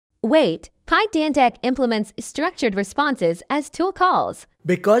Wait, Pydantic implements structured responses as tool calls.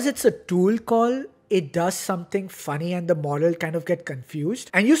 Because it's a tool call, it does something funny and the model kind of get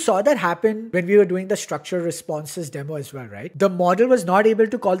confused. And you saw that happen when we were doing the structured responses demo as well, right? The model was not able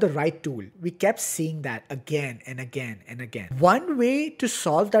to call the right tool. We kept seeing that again and again and again. One way to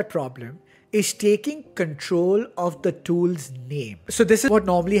solve that problem is taking control of the tool's name. So this is what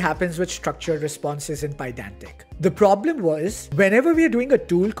normally happens with structured responses in Pydantic. The problem was, whenever we are doing a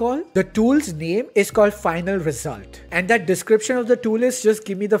tool call, the tool's name is called final result. And that description of the tool is just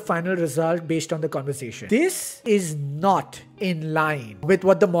give me the final result based on the conversation. This is not in line with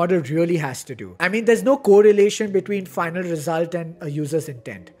what the model really has to do. I mean, there's no correlation between final result and a user's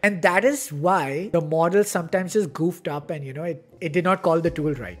intent. And that is why the model sometimes just goofed up and it did not call the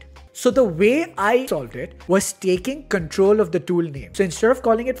tool right. So the way I solved it was taking control of the tool name. So instead of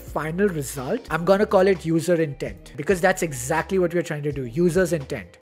calling it final result, I'm gonna call it user intent, because that's exactly what we're trying to do, user's intent.